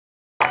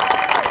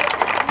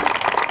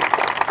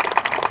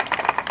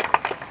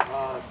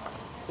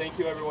thank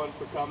you everyone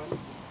for coming.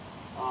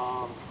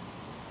 Um,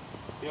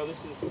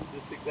 this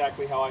is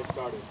exactly how I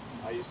started.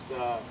 I used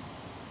to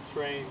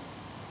train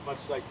as much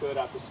as I could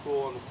after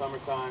school in the summer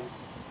times.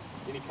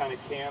 Any kind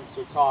of camps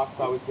or talks,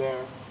 I was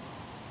there.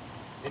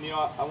 And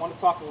I want to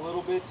talk a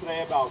little bit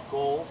today about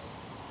goals,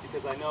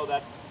 because I know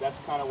that's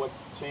kind of what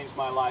changed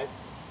my life.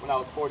 When I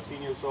was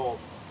 14 years old,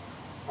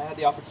 I had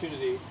the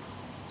opportunity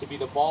to be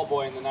the ball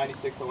boy in the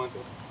 '96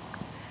 Olympics.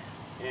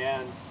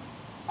 And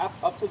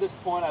up to this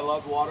point, I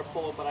loved water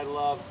polo, but I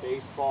loved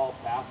baseball,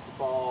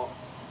 basketball,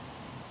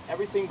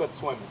 everything but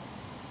swimming.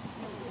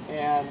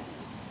 And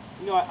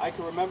I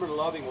can remember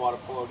loving water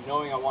polo,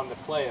 knowing I wanted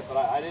to play it, but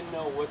I didn't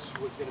know which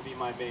was going to be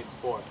my main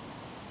sport.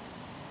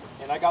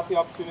 And I got the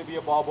opportunity to be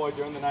a ball boy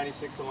during the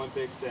 '96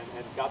 Olympics and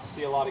got to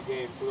see a lot of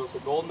games. So there was a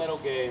gold medal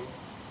game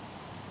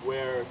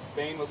where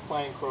Spain was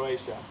playing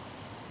Croatia.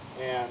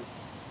 And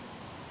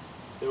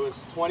there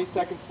was 20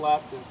 seconds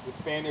left, and the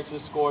Spaniards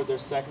just scored their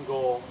second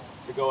goal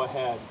to go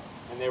ahead,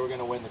 and they were going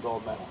to win the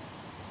gold medal.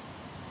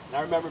 And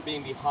I remember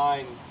being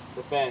behind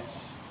the bench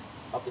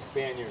of the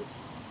Spaniards,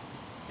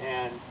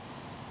 and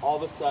all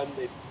of a sudden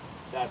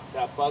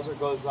that buzzer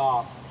goes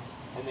off,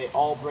 and they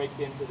all break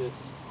into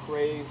this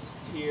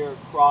crazed tear,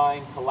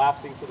 crying,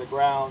 collapsing to the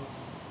ground.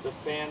 The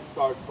fans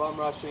start bum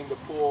rushing the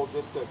pool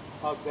just to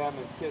hug them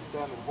and kiss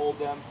them and hold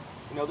them.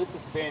 This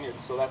is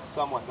Spaniards, so that's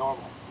somewhat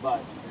normal,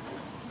 but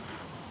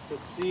to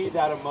see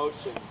that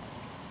emotion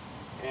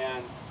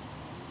and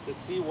to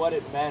see what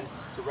it meant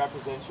to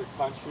represent your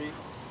country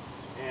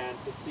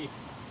and to see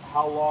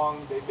how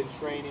long they've been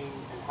training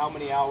and how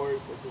many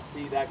hours, and to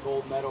see that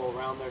gold medal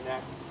around their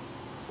necks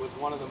was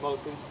one of the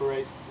most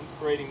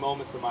inspirating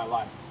moments of my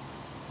life.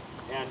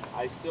 And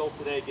I still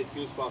today get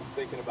goosebumps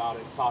thinking about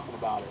it and talking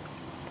about it.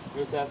 It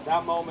was at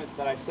that moment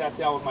that I sat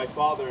down with my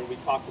father and we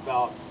talked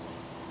about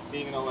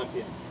being an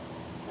Olympian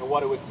and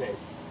what it would take.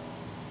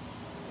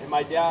 And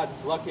my dad,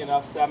 lucky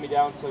enough, sat me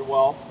down and said,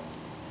 well,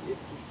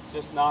 it's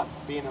just not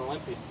being an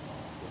Olympian.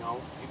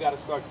 You got to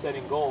start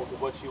setting goals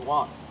of what you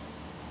want.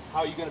 How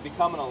are you going to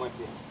become an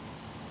Olympian?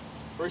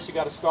 First, you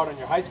got to start on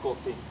your high school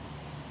team.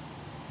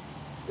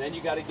 Then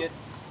you got to get,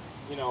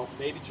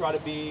 maybe try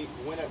to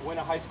win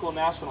a high school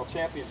national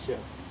championship.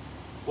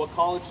 What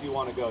college do you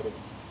want to go to?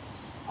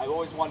 I've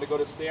always wanted to go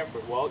to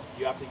Stanford. Well,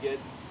 you have to get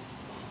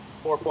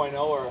 4.0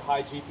 or a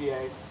high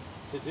GPA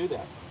to do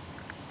that.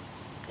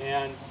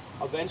 And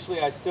eventually,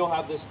 I still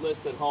have this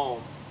list at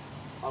home.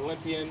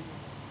 Olympian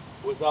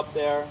was up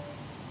there,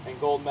 and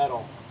gold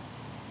medal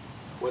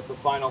was the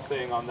final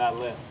thing on that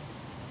list.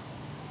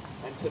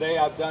 And today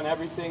I've done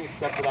everything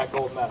except for that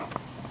gold medal.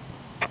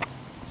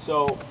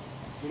 So,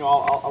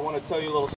 I want to tell you a little